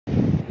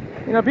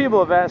You know, people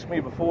have asked me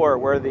before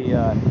where the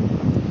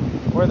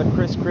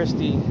Chris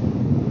Christie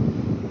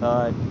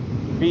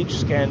beach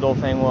scandal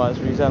thing was,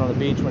 where he's out on the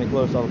beach when he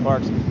closed all the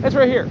parks. It's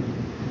right here.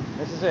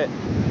 This is it.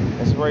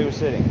 This is where he was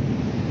sitting.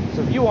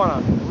 So if you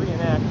want to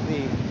reenact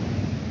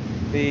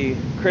the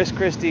Chris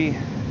Christie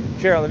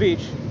chair on the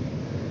beach,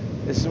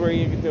 this is where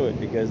you can do it,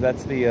 because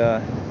that's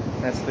the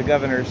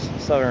governor's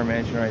summer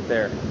mansion right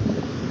there.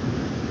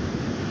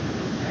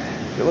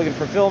 If you're looking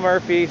for Phil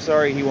Murphy,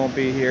 sorry, he won't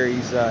be here.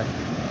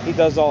 He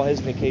does all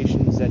his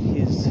vacations at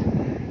his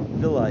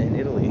villa in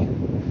Italy.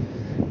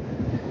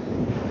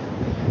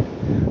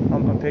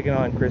 I'm picking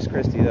on Chris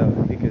Christie though,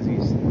 because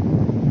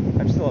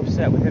I'm still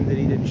upset with him that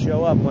he didn't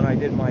show up when I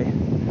did my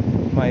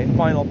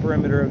final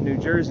perimeter of New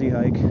Jersey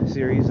hike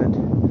series and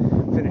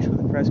finished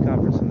with a press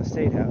conference in the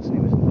State House, and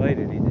he was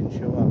invited. He didn't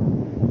show up.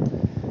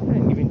 I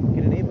didn't even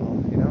get an email,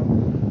 you know?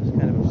 I was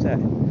kind of upset.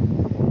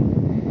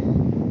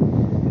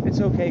 It's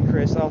okay,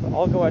 Chris.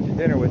 I'll go out to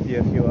dinner with you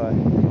if you offer.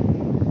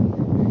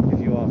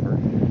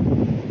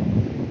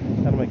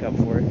 That'll make up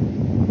for it.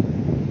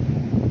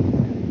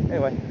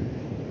 Anyway,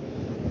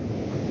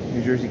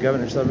 New Jersey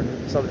governor's summer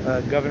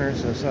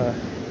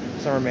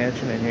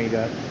mansion, and here you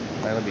got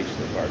Island Beach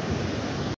State Park.